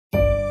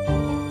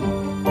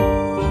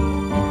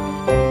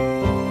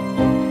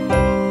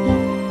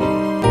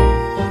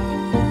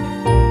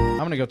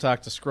gonna go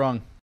talk to Skrung.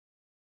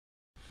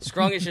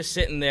 Skrung is just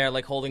sitting there,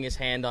 like, holding his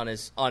hand on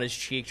his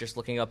cheek, just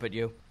looking up at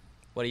you.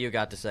 What do you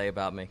got to say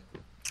about me?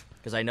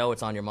 Because I know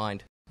it's on your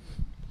mind.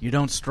 You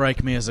don't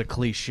strike me as a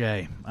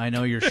cliche. I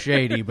know you're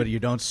shady, but you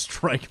don't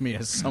strike me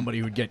as somebody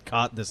who'd get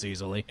caught this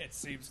easily. It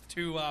seems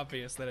too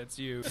obvious that it's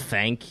you.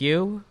 Thank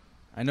you.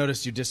 I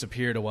noticed you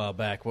disappeared a while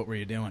back. What were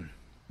you doing?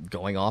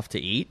 Going off to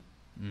eat?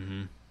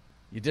 Mm-hmm.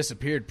 You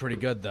disappeared pretty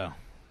good, though.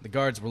 The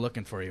guards were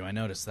looking for you. I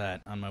noticed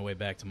that on my way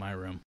back to my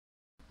room.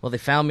 Well, they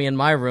found me in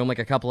my room like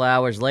a couple of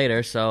hours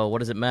later, so what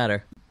does it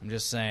matter? I'm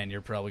just saying,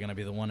 you're probably going to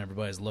be the one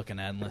everybody's looking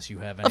at unless you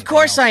have anything Of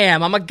course else. I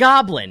am. I'm a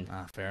goblin.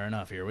 Ah, fair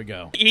enough. Here we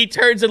go. He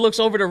turns and looks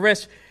over to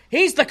Riss.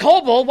 He's the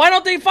kobold. Why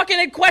don't they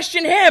fucking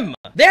question him?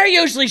 They're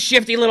usually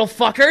shifty little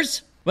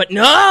fuckers. But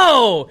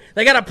no!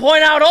 They gotta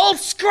point out old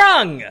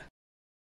Skrung!